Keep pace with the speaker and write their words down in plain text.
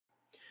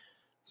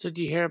So,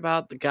 do you hear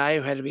about the guy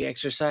who had to be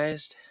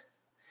exorcised?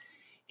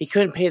 He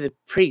couldn't pay the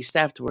priest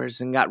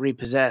afterwards and got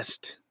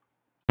repossessed.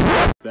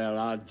 There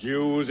are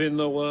Jews in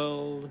the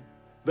world,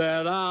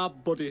 there are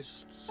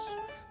Buddhists,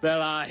 there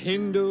are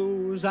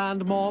Hindus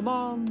and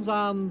Mormons,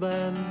 and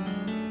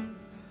then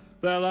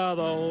there are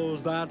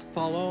those that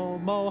follow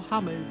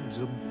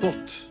Mohammed,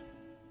 but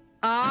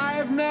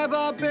I've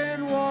never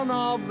been one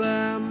of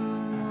them.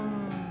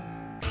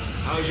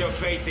 How's your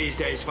faith these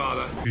days,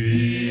 Father?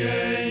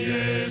 Pie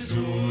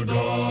Jesu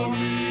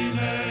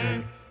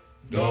Domine,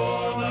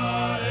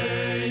 dona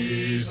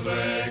eis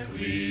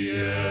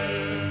requiem.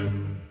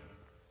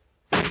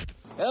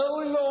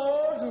 Oh,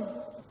 Lord.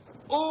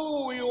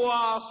 Oh, you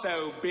are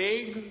so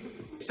big.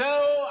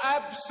 So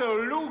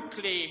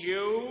absolutely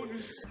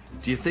huge.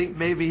 Do you think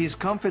maybe he's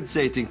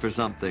compensating for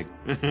something?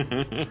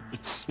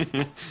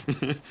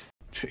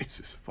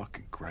 Jesus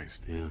fucking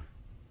Christ. Yeah.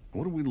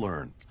 What did we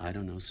learn? I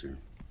don't know, sir.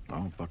 I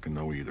don't fucking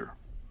know either.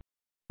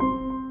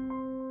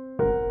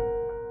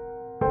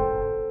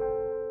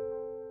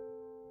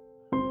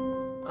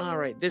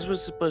 Alright, this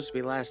was supposed to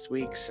be last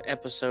week's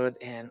episode,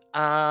 and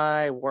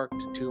I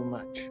worked too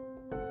much.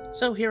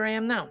 So here I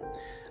am now.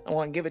 I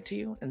want to give it to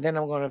you, and then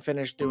I'm going to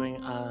finish doing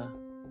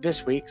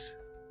this week's.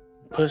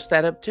 Post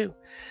that up too.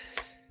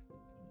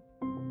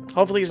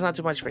 Hopefully it's not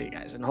too much for you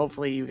guys, and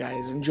hopefully you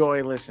guys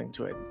enjoy listening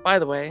to it. By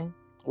the way,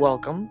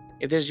 welcome.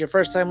 If this is your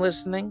first time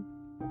listening,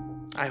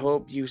 I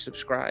hope you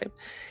subscribe.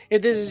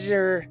 If this is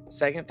your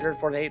second, third,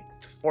 fourth, 8th,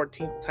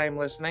 14th time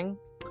listening,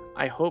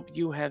 I hope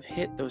you have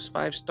hit those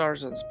 5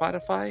 stars on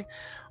Spotify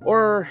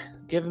or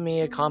given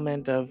me a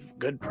comment of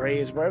good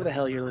praise wherever the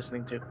hell you're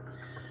listening to.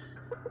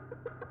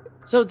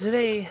 So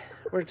today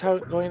we're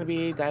going to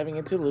be diving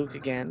into Luke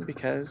again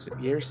because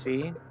year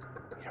C,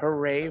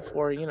 hooray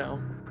for,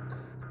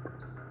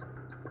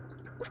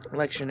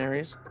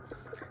 lectionaries.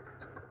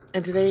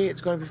 And today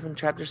it's going to be from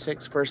chapter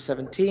 6, verse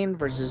 17,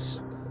 verse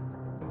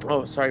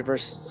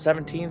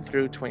 17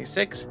 through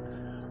 26.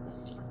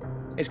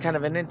 It's kind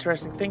of an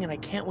interesting thing, and I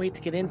can't wait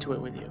to get into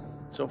it with you.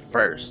 So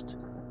first,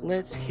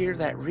 let's hear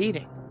that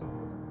reading.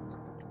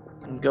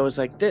 It goes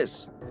like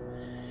this.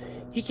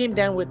 He came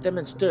down with them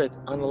and stood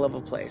on a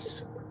level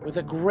place, with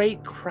a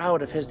great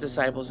crowd of his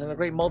disciples and a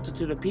great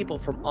multitude of people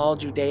from all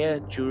Judea,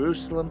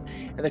 Jerusalem,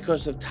 and the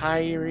coast of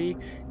Tyre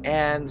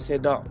and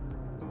Sidon.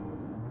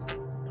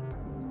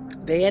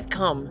 They had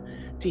come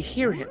to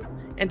hear him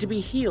and to be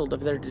healed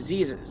of their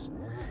diseases,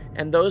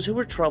 and those who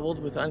were troubled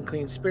with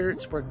unclean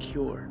spirits were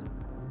cured.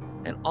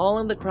 And all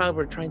in the crowd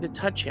were trying to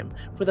touch him,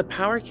 for the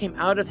power came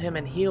out of him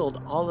and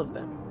healed all of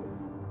them.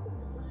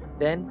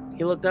 Then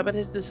he looked up at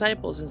his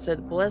disciples and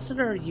said, "Blessed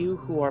are you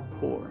who are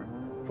poor,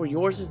 for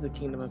yours is the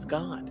kingdom of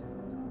God.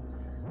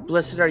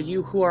 Blessed are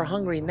you who are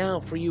hungry now,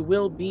 for you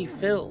will be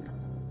filled.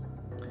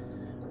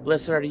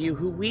 Blessed are you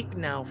who weep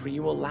now, for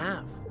you will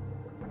laugh.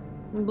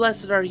 And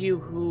blessed are you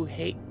who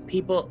hate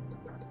people."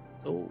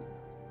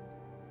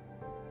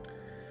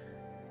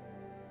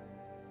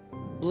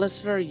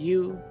 Blessed are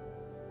you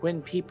when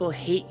people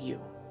hate you,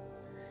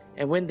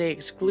 and when they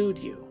exclude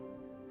you,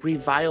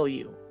 revile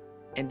you,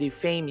 and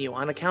defame you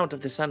on account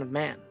of the Son of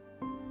Man.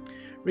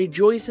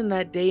 Rejoice in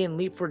that day and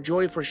leap for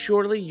joy, for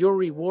surely your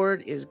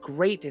reward is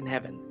great in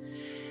heaven.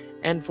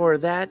 And for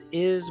that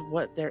is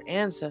what their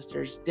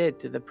ancestors did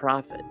to the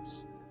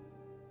prophets.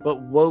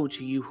 But woe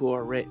to you who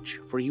are rich,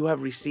 for you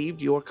have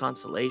received your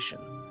consolation.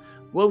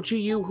 Woe to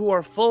you who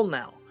are full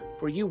now,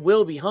 for you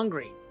will be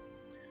hungry.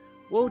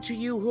 Woe to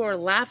you who are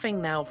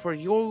laughing now, for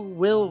you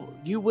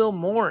will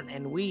mourn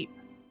and weep.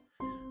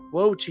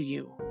 Woe to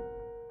you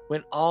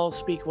when all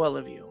speak well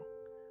of you,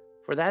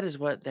 for that is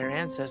what their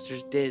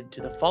ancestors did to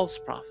the false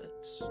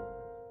prophets.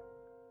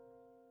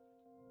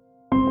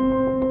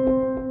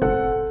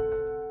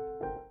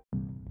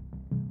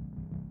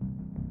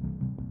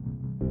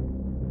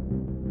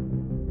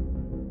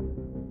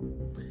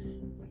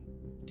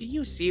 Do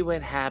you see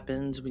what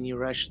happens when you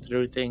rush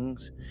through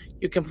things?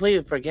 You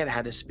completely forget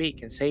how to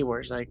speak and say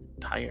words like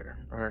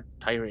Tyre or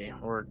Tyre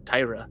or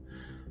Tyra.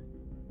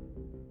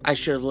 I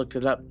should have looked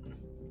it up.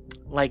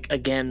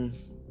 Again.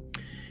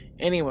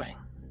 Anyway.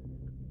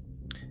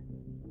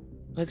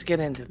 Let's get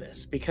into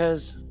this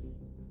because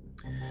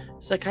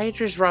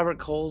psychiatrist Robert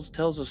Coles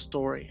tells a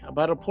story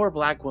about a poor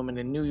black woman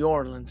in New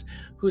Orleans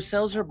who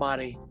sells her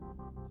body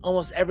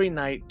almost every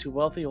night to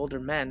wealthy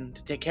older men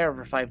to take care of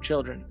her 5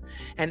 children.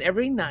 And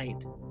every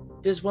night,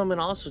 this woman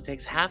also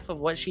takes half of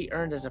what she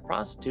earned as a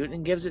prostitute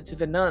and gives it to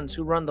the nuns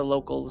who run the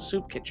local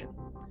soup kitchen.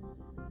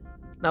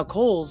 Now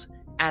Coles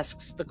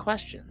asks the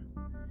question,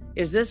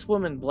 is this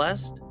woman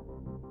blessed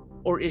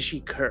or is she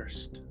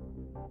cursed?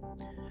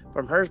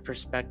 From her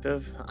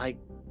perspective, I'm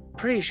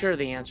pretty sure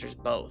the answer is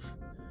both.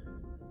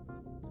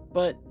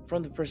 But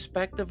from the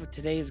perspective of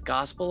today's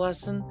gospel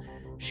lesson,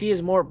 she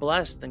is more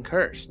blessed than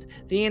cursed.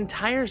 The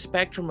entire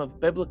spectrum of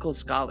biblical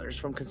scholars,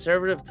 from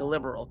conservative to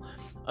liberal,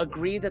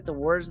 agree that the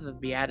words of the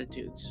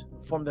Beatitudes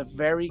form the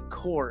very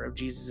core of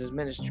Jesus'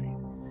 ministry.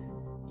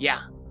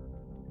 Yeah,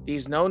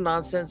 these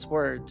no-nonsense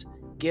words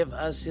give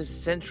us his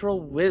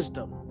central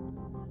wisdom,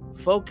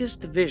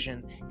 focused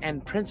vision,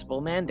 and principal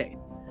mandate.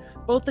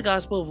 Both the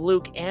Gospel of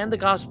Luke and the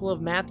Gospel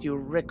of Matthew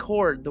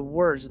record the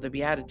words of the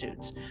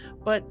Beatitudes,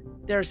 but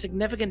there are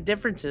significant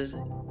differences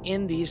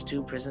in these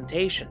two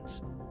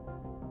presentations.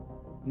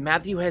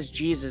 Matthew has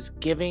Jesus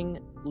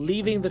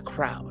leaving the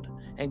crowd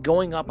and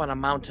going up on a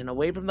mountain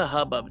away from the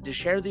hubbub to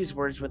share these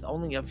words with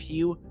only a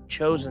few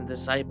chosen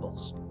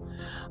disciples.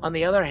 On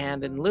the other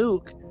hand, in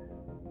Luke,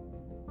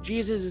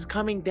 Jesus is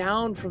coming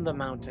down from the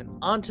mountain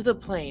onto the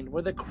plain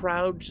where the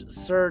crowds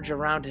surge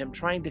around him,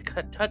 trying to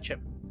touch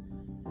him.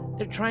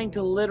 They're trying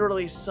to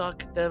literally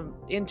suck them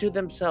into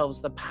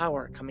themselves the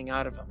power coming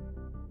out of him.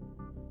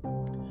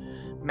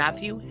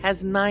 Matthew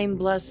has 9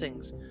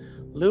 blessings.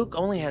 Luke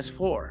only has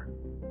 4.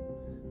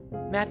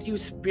 Matthew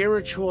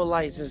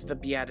spiritualizes the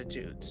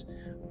Beatitudes.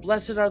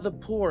 Blessed are the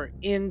poor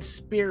in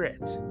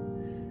spirit.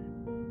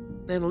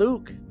 And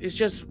Luke is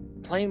just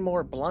plain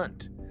more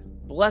blunt.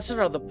 Blessed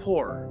are the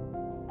poor.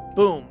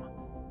 Boom.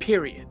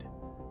 Period.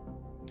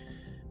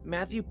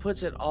 Matthew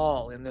puts it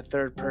all in the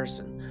third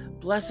person.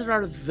 Blessed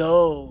are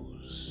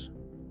those.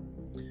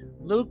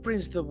 Luke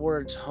brings the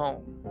words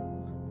home.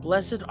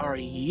 Blessed are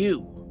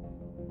you,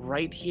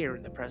 right here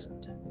in the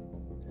present.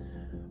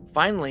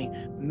 Finally,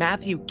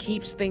 Matthew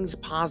keeps things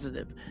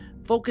positive,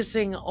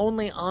 focusing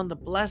only on the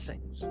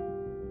blessings.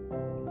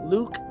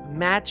 Luke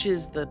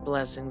matches the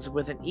blessings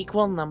with an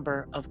equal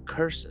number of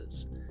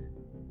curses.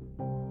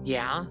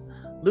 Yeah,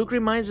 Luke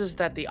reminds us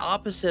that the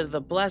opposite of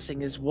the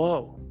blessing is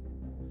woe.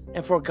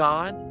 And for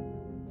God,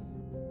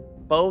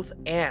 both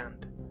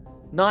and,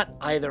 not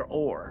either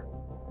or.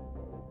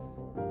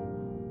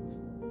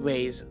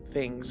 Ways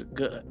things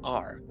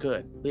are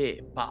good.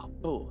 I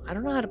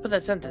don't know how to put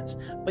that sentence,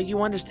 but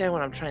you understand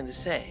what I'm trying to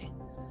say.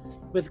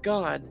 With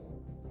God,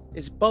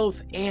 it's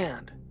both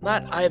and,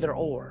 not either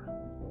or.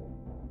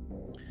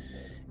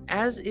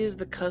 As is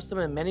the custom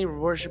in many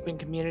worshiping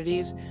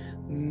communities,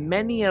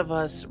 many of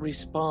us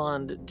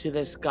respond to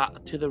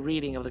the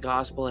reading of the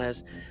gospel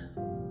as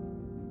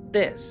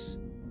this: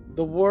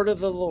 the word of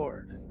the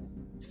Lord,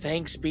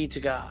 thanks be to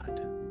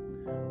God,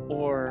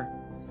 or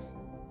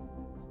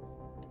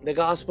the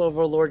gospel of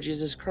our Lord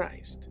Jesus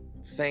Christ,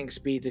 thanks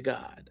be to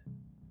God.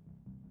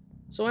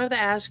 So I have to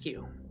ask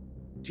you,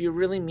 do you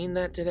really mean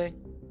that today?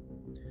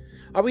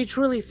 Are we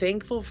truly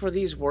thankful for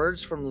these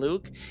words from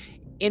Luke?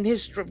 In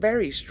his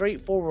very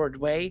straightforward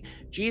way,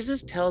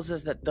 Jesus tells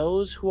us that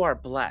those who are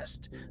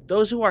blessed,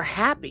 those who are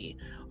happy,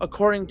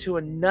 according to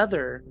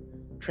another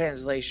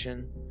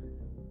translation,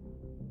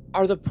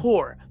 are the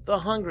poor, the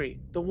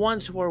hungry, the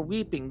ones who are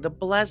weeping. The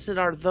blessed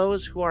are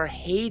those who are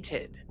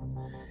hated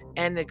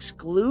and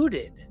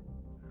excluded.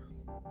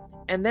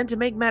 And then to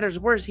make matters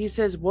worse, he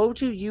says, woe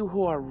to you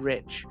who are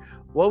rich,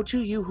 woe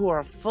to you who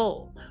are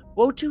full,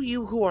 woe to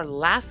you who are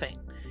laughing.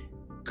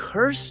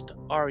 Cursed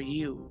are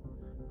you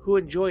who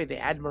enjoy the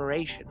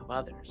admiration of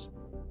others.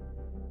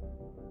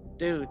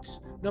 Dudes,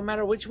 no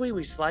matter which way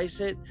we slice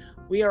it,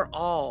 we are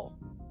all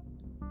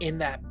in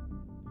that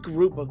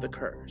group of the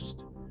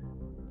cursed.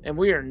 And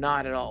we are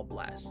not at all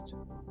blessed.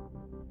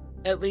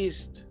 At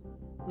least,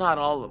 not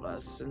all of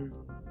us. And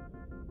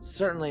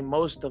certainly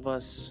most of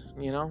us,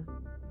 you know.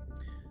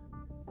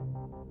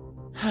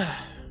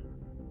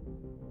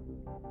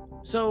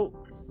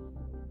 So,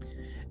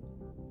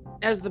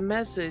 as the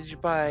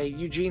message by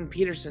Eugene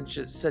Peterson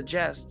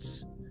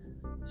suggests,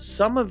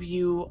 some of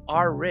you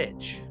are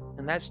rich,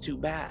 and that's too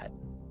bad.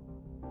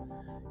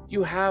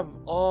 You have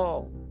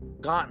all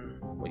gotten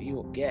what you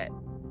will get.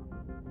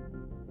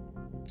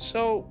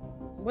 So,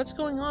 what's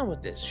going on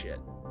with this shit?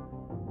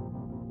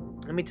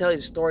 Let me tell you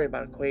a story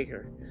about a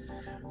Quaker.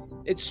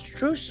 It's a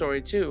true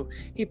story, too.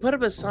 He put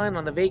up a sign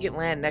on the vacant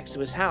land next to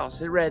his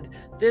house. It read,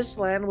 "This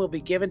land will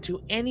be given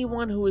to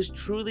anyone who is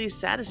truly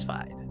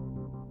satisfied."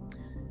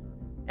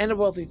 And a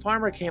wealthy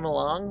farmer came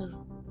along,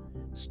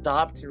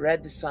 stopped,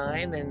 read the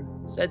sign,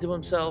 and said to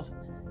himself,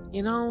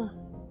 you know,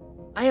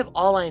 I have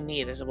all I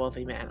need as a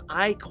wealthy man.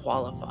 I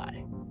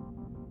qualify.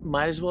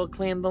 Might as well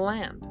claim the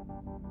land.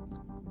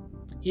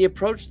 He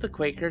approached the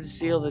Quaker to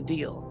seal the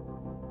deal.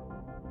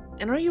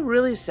 And are you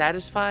really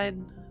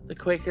satisfied? The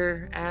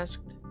Quaker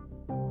asked.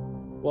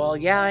 Well,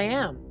 yeah, I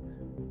am.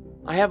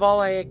 I have all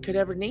I could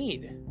ever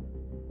need.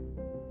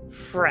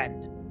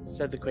 Friend,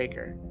 said the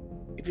Quaker,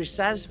 if you're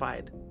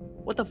satisfied,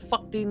 what the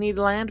fuck do you need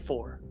land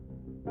for?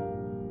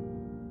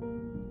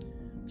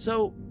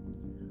 So,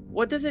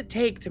 what does it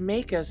take to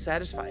make us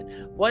satisfied?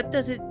 What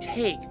does it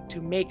take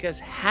to make us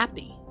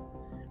happy?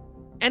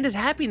 And is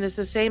happiness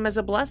the same as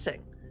a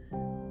blessing?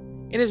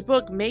 In his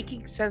book,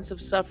 Making Sense of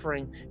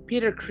Suffering,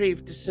 Peter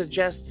Kreeft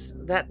suggests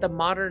that the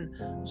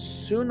modern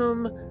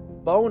summum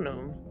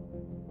bonum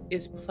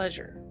is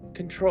pleasure,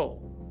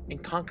 control,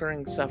 and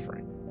conquering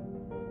suffering.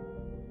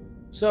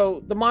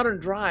 So, the modern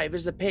drive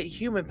is to pit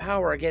human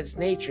power against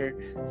nature,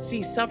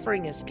 see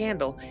suffering as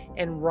scandal,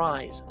 and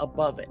rise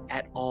above it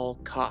at all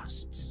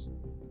costs.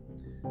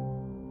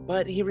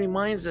 But he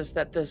reminds us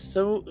that the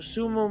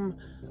summum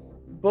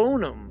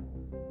bonum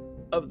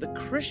of the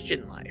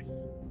Christian life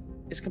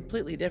is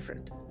completely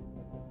different.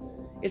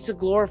 It's to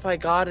glorify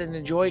God and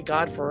enjoy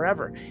God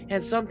forever.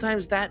 And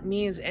sometimes that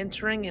means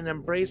entering and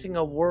embracing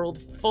a world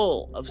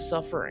full of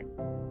suffering.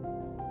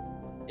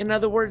 In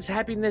other words,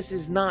 happiness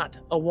is not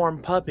a warm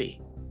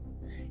puppy.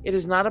 It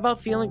is not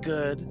about feeling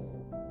good,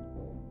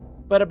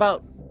 but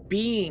about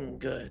being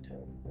good.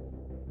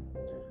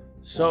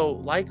 So,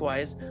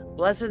 likewise,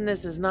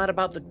 blessedness is not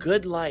about the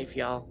good life,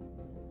 y'all.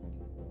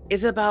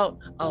 It's about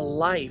a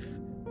life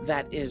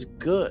that is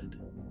good.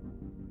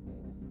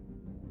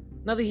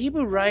 Now, the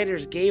Hebrew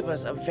writers gave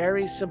us a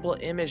very simple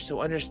image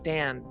to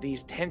understand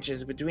these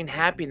tensions between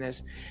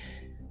happiness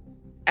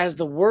as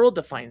the world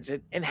defines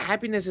it and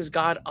happiness as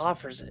God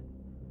offers it.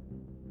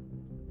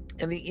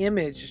 And the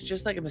image is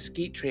just like a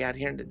mesquite tree out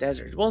here in the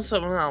desert. Well,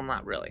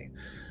 not really.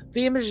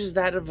 The image is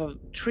that of a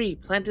tree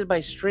planted by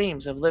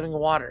streams of living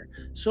water,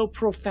 so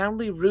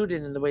profoundly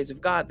rooted in the ways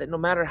of God that no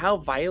matter how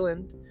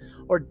violent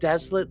or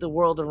desolate the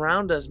world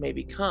around us may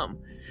become,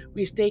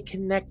 we stay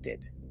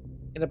connected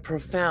in a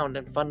profound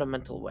and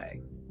fundamental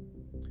way.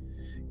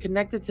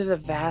 Connected to the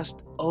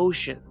vast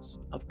oceans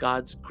of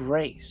God's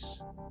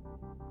grace.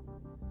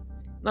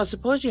 Now,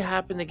 suppose you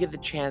happen to get the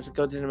chance to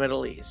go to the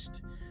Middle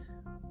East.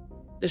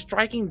 The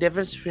striking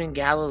difference between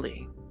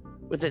Galilee,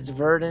 with its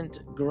verdant,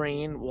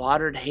 green,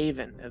 watered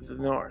haven of the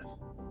north,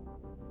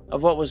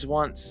 of what was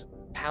once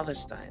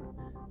Palestine,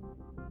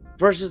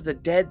 versus the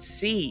Dead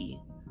Sea,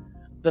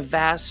 the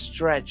vast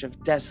stretch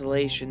of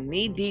desolation,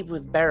 knee-deep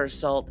with bare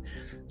salt,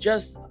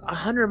 just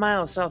 100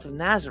 miles south of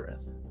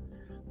Nazareth.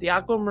 The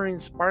aquamarine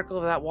sparkle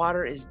of that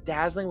water is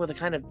dazzling with a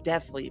kind of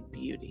deathly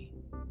beauty.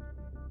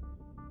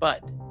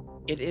 But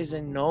it is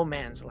in no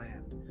man's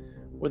land,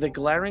 where the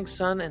glaring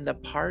sun and the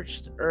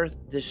parched earth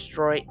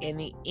destroy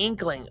any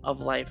inkling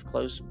of life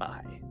close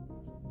by,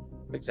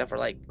 except for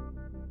like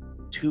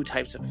 2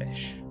 types of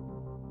fish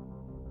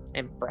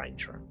and brine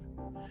shrimp.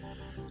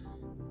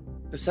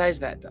 Besides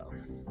that, though,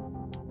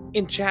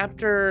 in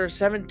chapter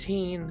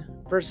 17,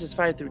 verses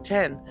 5 through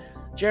 10,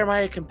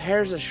 Jeremiah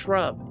compares a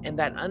shrub in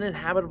that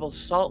uninhabitable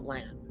salt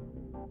land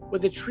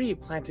with a tree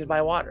planted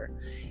by water.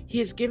 He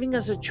is giving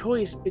us a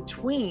choice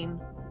between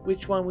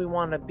which one we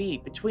want to be,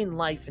 between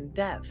life and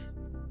death.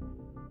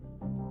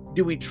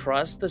 Do we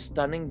trust the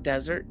stunning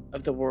desert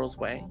of the world's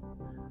way?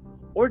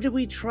 Or do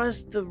we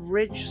trust the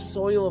rich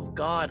soil of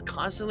God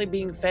constantly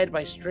being fed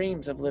by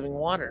streams of living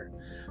water?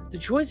 The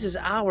choice is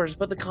ours,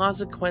 but the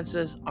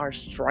consequences are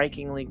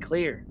strikingly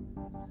clear.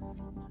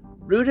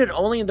 Rooted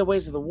only in the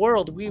ways of the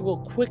world, we will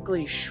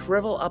quickly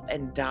shrivel up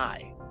and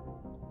die.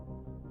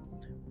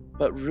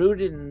 But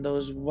rooted in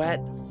those wet,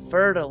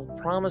 fertile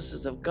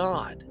promises of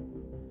God,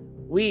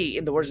 we,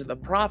 in the words of the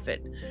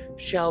prophet,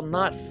 shall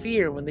not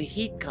fear when the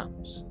heat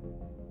comes.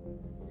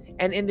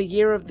 And in the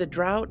year of the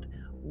drought,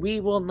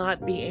 we will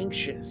not be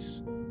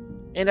anxious,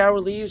 and our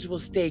leaves will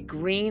stay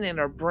green and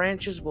our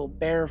branches will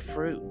bear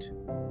fruit.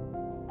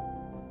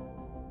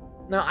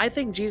 Now, I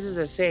think Jesus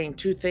is saying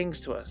 2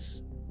 things to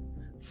us.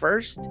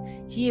 First,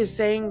 he is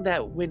saying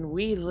that when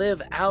we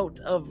live out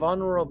of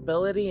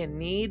vulnerability and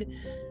need,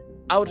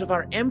 out of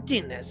our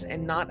emptiness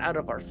and not out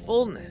of our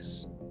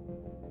fullness,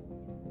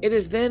 it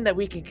is then that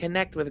we can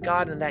connect with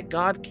God and that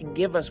God can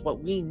give us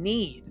what we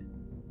need.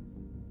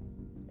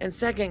 And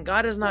second,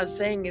 God is not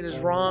saying it is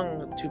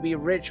wrong to be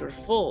rich or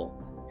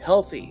full,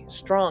 healthy,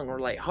 strong, or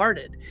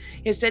lighthearted.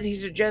 Instead, he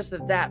suggests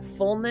that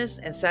fullness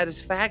and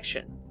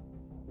satisfaction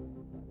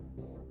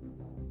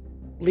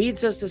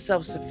leads us to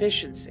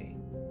self-sufficiency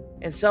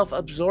and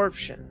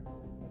self-absorption,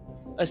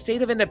 a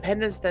state of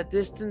independence that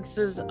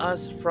distances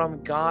us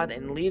from God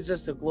and leads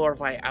us to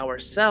glorify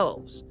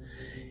ourselves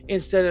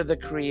instead of the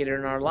Creator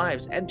in our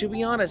lives. And to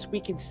be honest, we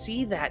can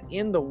see that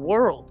in the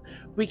world.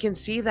 We can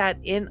see that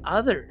in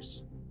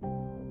others.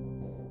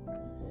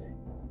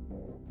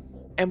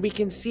 And we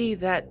can see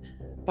that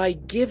by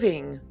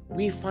giving,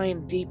 we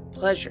find deep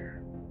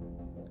pleasure.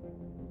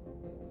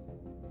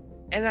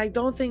 And I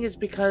don't think it's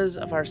because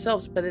of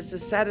ourselves, but it's the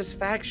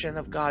satisfaction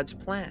of God's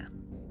plan.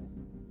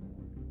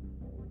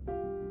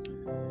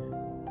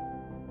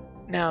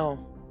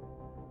 Now,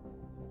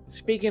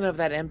 speaking of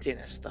that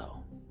emptiness,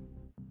 though,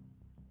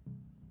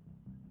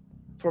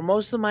 for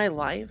most of my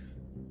life,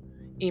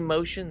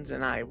 emotions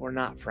and I were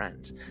not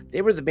friends.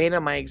 They were the bane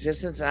of my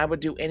existence, and I would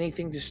do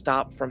anything to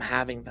stop from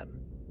having them.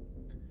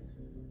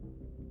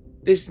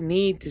 This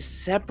need to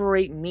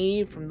separate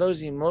me from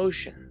those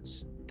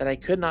emotions that I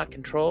could not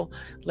control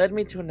led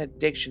me to an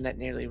addiction that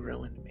nearly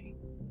ruined me.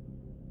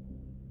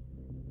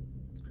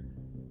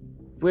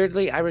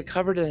 Weirdly, I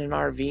recovered in an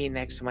RV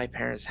next to my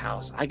parents'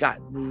 house. I got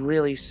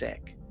really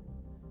sick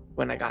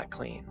when I got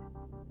clean.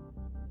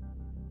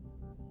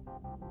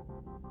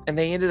 And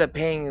they ended up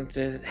paying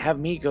to have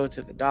me go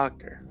to the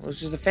doctor. It was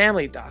just a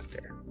family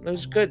doctor. It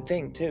was a good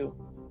thing, too.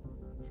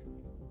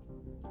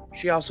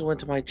 She also went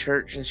to my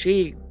church, and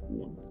she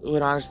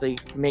would honestly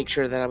make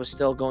sure that I was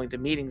still going to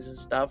meetings and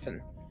stuff,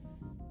 and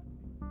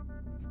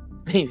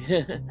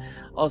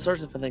all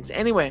sorts of fun things.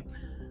 Anyway,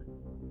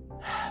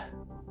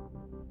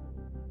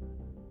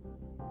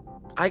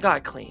 I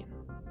got clean,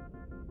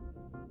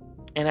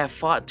 and I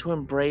fought to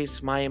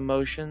embrace my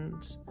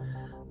emotions,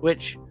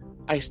 which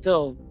I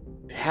still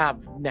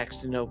have next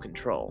to no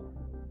control.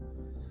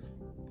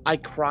 I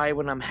cry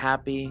when I'm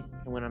happy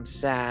and when I'm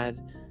sad.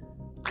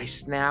 I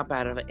snap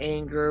out of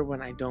anger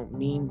when I don't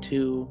mean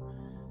to.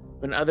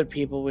 When other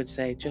people would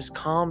say, just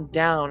calm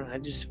down, I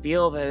just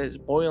feel that it's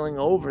boiling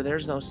over.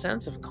 There's no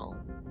sense of calm.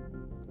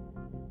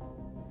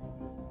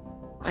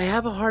 I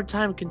have a hard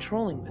time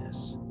controlling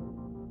this,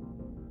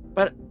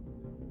 but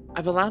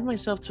I've allowed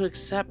myself to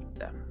accept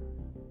them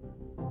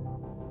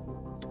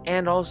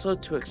and also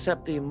to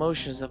accept the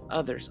emotions of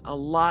others a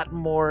lot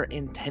more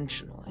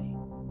intentionally.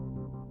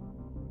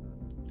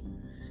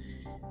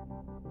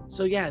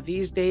 So yeah,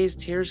 these days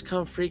tears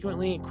come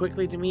frequently and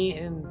quickly to me,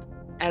 and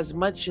as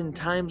much in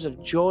times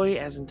of joy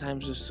as in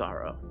times of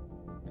sorrow.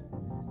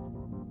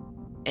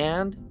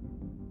 And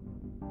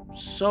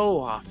so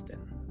often,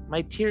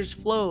 my tears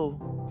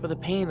flow for the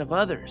pain of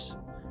others,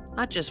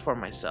 not just for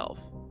myself.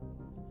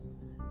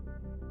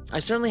 I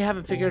certainly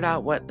haven't figured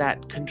out what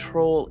that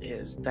control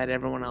is that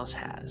everyone else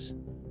has.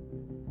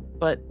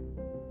 But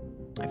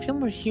I feel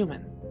more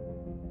human,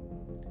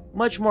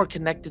 much more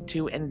connected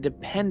to and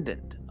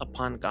dependent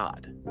upon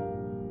God.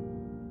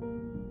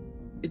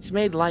 It's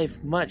made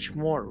life much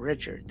more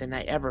richer than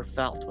I ever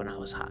felt when I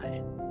was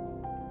high.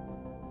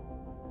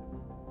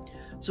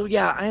 So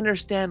yeah, I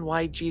understand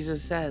why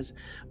Jesus says,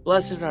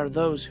 "Blessed are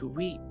those who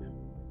weep."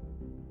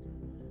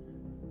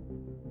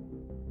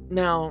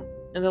 Now,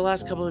 in the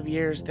last couple of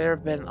years, there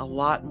have been a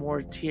lot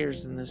more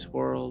tears in this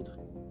world.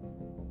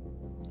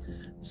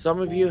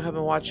 Some of you have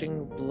been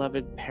watching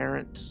beloved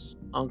parents,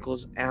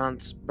 uncles,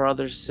 aunts,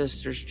 brothers,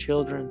 sisters,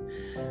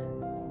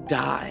 children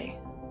die.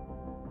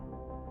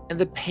 And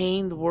the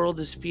pain the world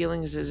is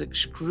feeling is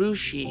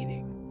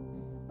excruciating.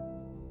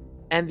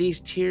 And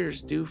these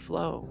tears do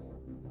flow.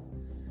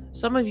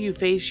 Some of you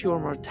face your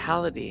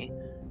mortality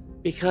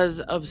because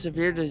of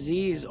severe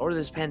disease or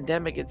this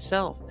pandemic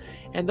itself.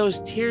 And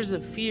those tears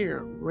of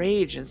fear,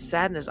 rage, and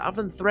sadness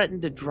often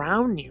threaten to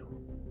drown you.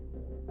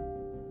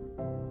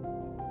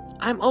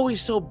 I'm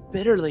always so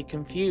bitterly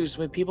confused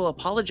when people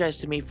apologize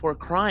to me for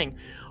crying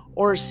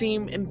or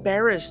seem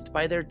embarrassed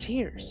by their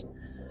tears.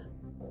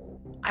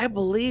 I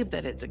believe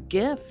that it's a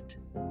gift.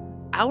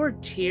 Our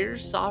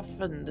tears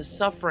soften the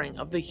suffering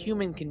of the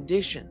human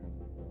condition.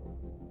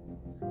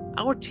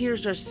 Our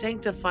tears are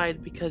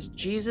sanctified because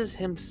Jesus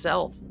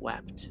himself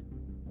wept.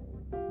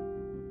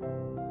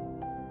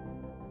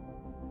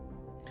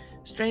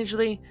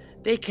 Strangely,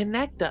 they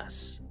connect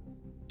us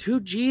to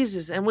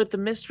Jesus and with the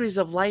mysteries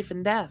of life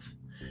and death.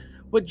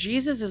 What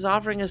Jesus is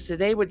offering us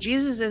today, what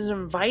Jesus is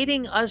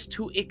inviting us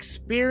to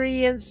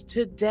experience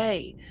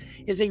today,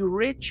 is a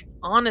rich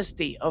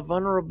honesty of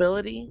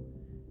vulnerability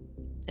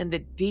and the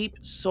deep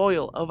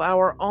soil of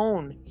our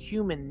own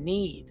human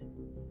need.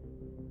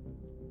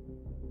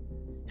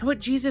 And what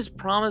Jesus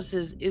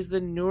promises is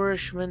the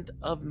nourishment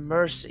of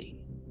mercy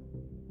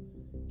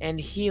and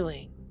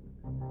healing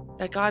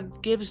that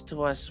God gives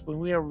to us when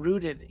we are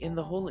rooted in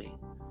the holy.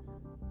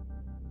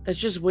 That's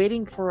just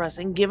waiting for us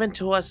and given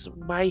to us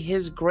by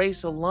his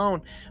grace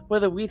alone,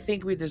 whether we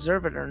think we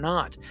deserve it or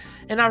not.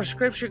 And our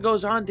scripture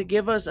goes on to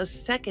give us a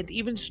second,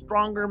 even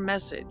stronger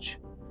message.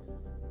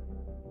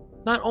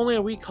 Not only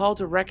are we called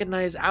to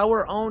recognize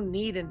our own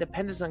need and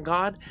dependence on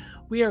God,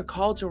 we are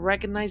called to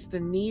recognize the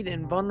need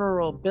and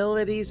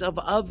vulnerabilities of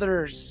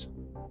others,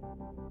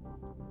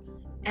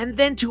 and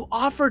then to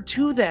offer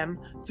to them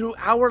through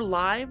our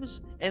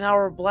lives and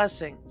our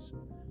blessings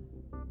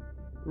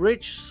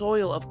rich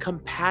soil of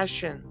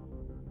compassion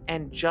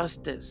and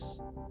justice,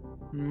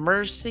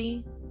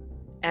 mercy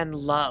and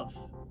love.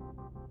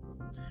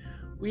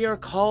 We are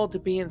called to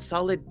be in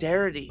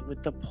solidarity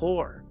with the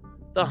poor,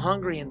 the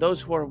hungry, and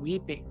those who are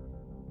weeping.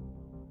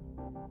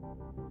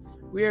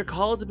 We are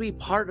called to be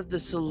part of the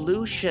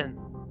solution,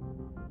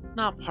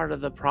 not part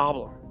of the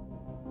problem.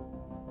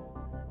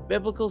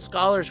 Biblical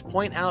scholars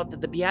point out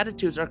that the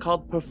Beatitudes are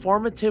called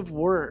performative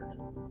word.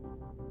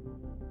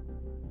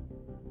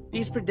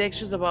 These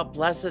predictions about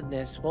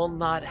blessedness will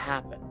not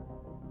happen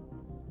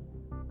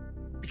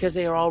because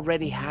they are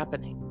already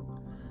happening.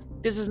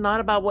 This is not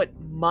about what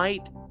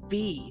might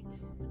be.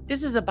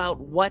 This is about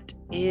what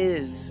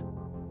is.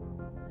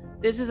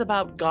 This is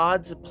about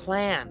God's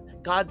plan,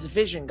 God's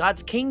vision,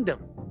 God's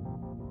kingdom.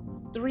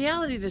 The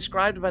reality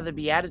described by the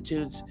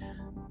Beatitudes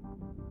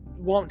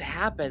won't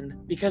happen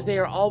because they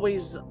are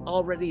always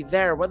already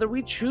there, whether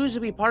we choose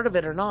to be part of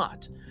it or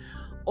not.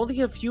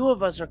 Only a few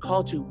of us are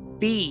called to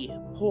be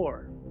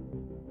poor.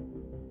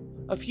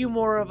 A few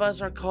more of us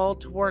are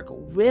called to work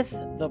with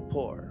the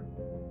poor.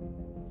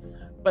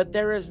 But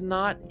there is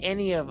not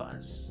any of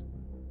us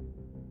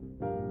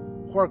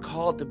who are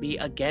called to be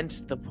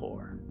against the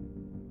poor.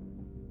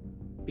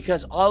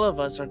 Because all of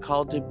us are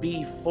called to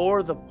be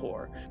for the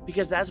poor.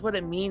 Because that's what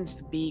it means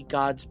to be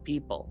God's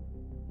people.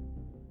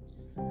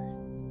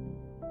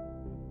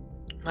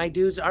 My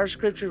dudes, our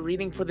scripture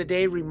reading for the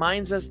day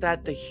reminds us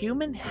that the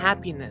human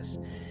happiness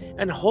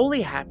and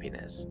holy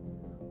happiness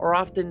are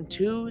often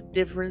two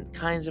different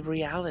kinds of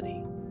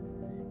reality.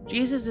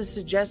 Jesus is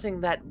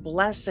suggesting that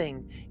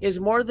blessing is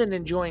more than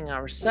enjoying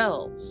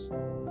ourselves.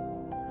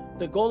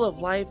 The goal of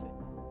life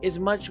is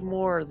much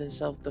more than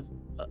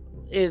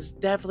is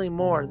definitely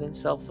more than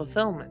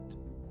self-fulfillment.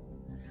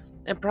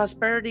 And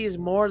prosperity is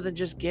more than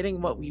just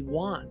getting what we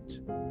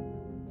want.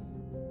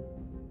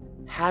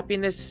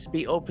 Happiness is to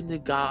be open to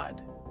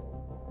God,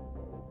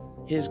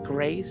 His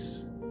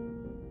grace,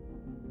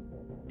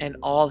 and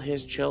all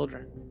His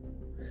children.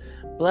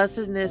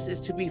 Blessedness is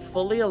to be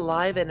fully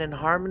alive and in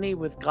harmony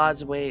with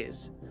God's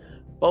ways,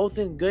 both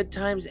in good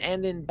times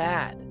and in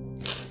bad.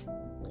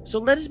 So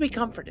let us be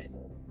comforted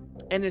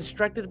and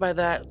instructed by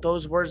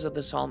those words of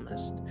the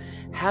psalmist.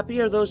 Happy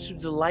are those who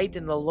delight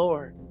in the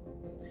Lord.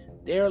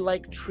 They are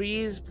like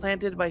trees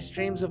planted by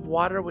streams of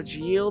water, which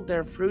yield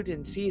their fruit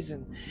in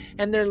season,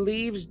 and their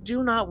leaves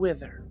do not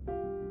wither.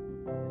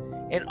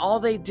 In all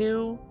they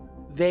do,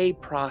 they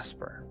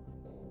prosper.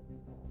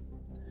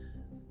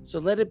 So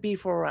let it be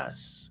for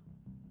us.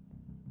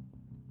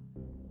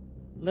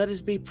 Let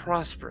us be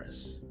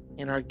prosperous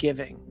in our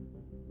giving.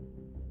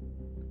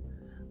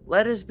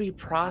 Let us be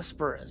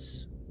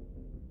prosperous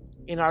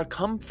in our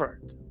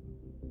comfort.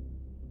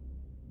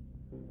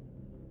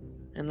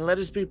 And let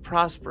us be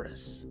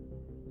prosperous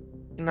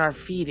in our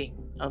feeding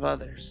of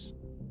others.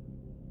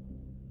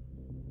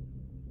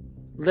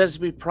 Let us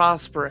be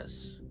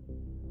prosperous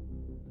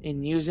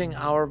in using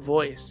our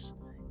voice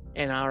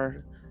in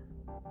our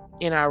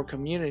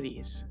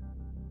communities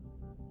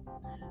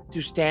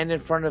to stand in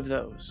front of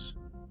those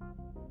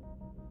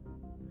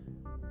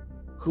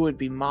who would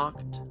be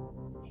mocked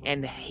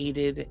and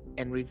hated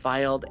and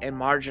reviled and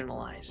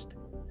marginalized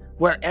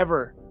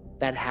wherever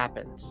that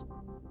happens.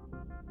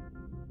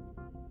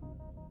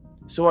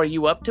 So are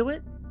you up to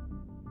it?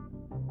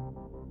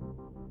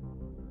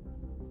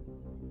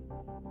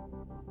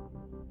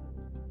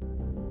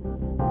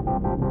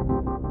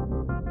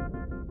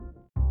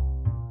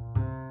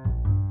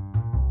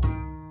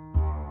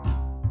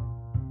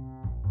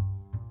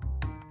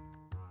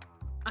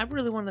 I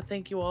really want to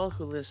thank you all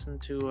who listen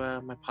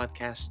to my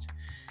podcast.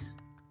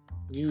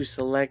 You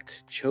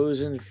select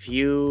chosen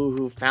few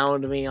who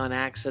found me on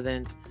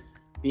accident,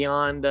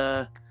 beyond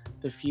the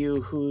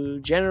few who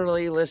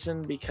generally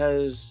listen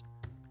because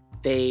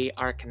they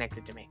are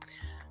connected to me.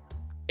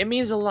 It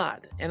means a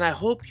lot, and I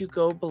hope you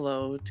go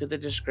below to the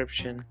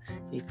description,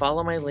 you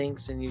follow my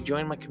links, and you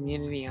join my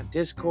community on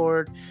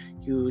Discord,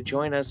 you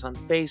join us on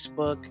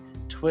Facebook,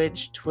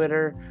 Twitch,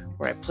 Twitter,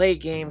 where I play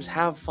games,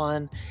 have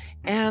fun,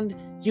 and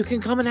you can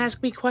come and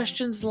ask me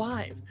questions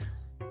live.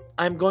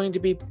 I go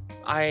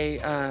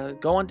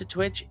onto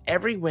Twitch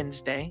every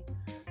Wednesday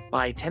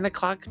by 10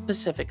 o'clock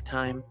Pacific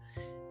time,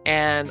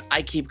 and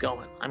I keep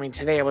going. I mean,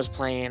 today I was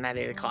playing at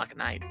 8 o'clock at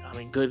night. I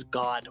mean, good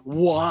God,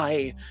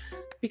 why?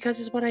 Because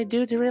it's what I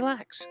do to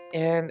relax.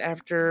 And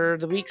after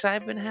the weeks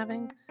I've been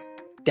having,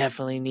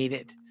 definitely need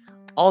it.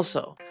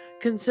 Also,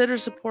 consider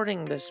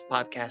supporting this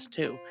podcast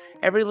too.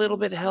 Every little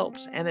bit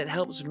helps, and it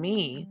helps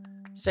me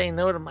say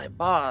no to my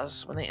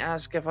boss when they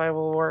ask if I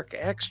will work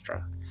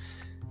extra,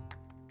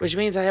 which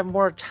means I have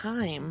more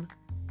time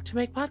to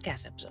make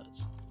podcast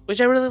episodes,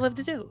 which I really love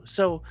to do.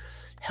 So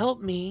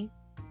help me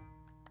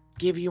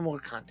give you more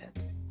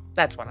content.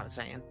 That's what I'm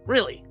saying.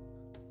 Really.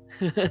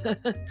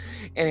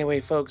 Anyway,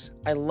 folks,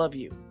 I love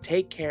you.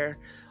 Take care.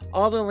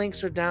 All the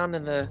links are down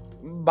in the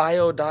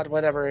bio dot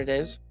whatever it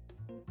is.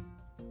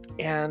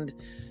 And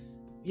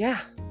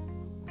yeah,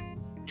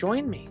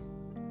 join me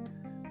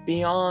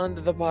beyond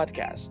the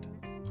podcast.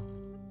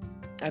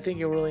 I think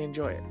you'll really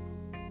enjoy it.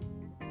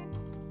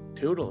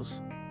 Toodles.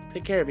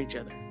 Take care of each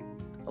other.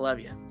 I love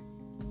you.